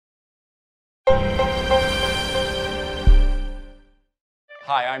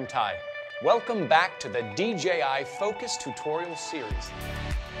Hi, I'm Ty. Welcome back to the DJI Focus tutorial series.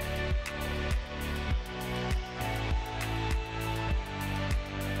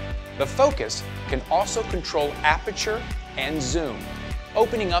 The Focus can also control aperture and zoom,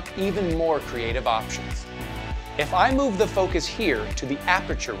 opening up even more creative options. If I move the focus here to the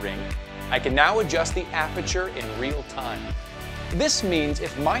aperture ring, I can now adjust the aperture in real time. This means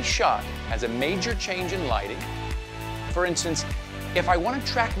if my shot has a major change in lighting, for instance, if I want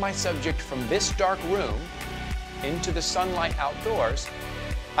to track my subject from this dark room into the sunlight outdoors,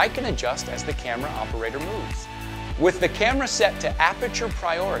 I can adjust as the camera operator moves. With the camera set to aperture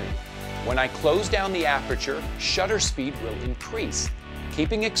priority, when I close down the aperture, shutter speed will increase,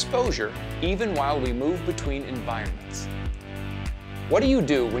 keeping exposure even while we move between environments. What do you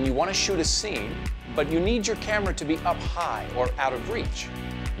do when you want to shoot a scene, but you need your camera to be up high or out of reach?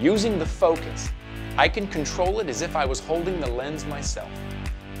 Using the Focus, I can control it as if I was holding the lens myself.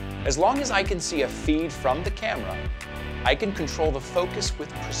 As long as I can see a feed from the camera, I can control the focus with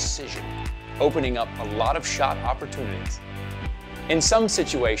precision, opening up a lot of shot opportunities. In some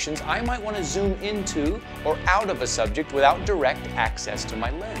situations, I might want to zoom into or out of a subject without direct access to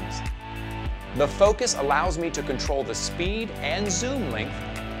my lens. The Focus allows me to control the speed and zoom length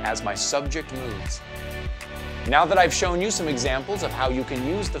as my subject moves. Now that I've shown you some examples of how you can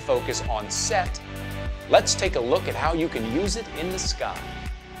use the Focus on set, let's take a look at how you can use it in the sky.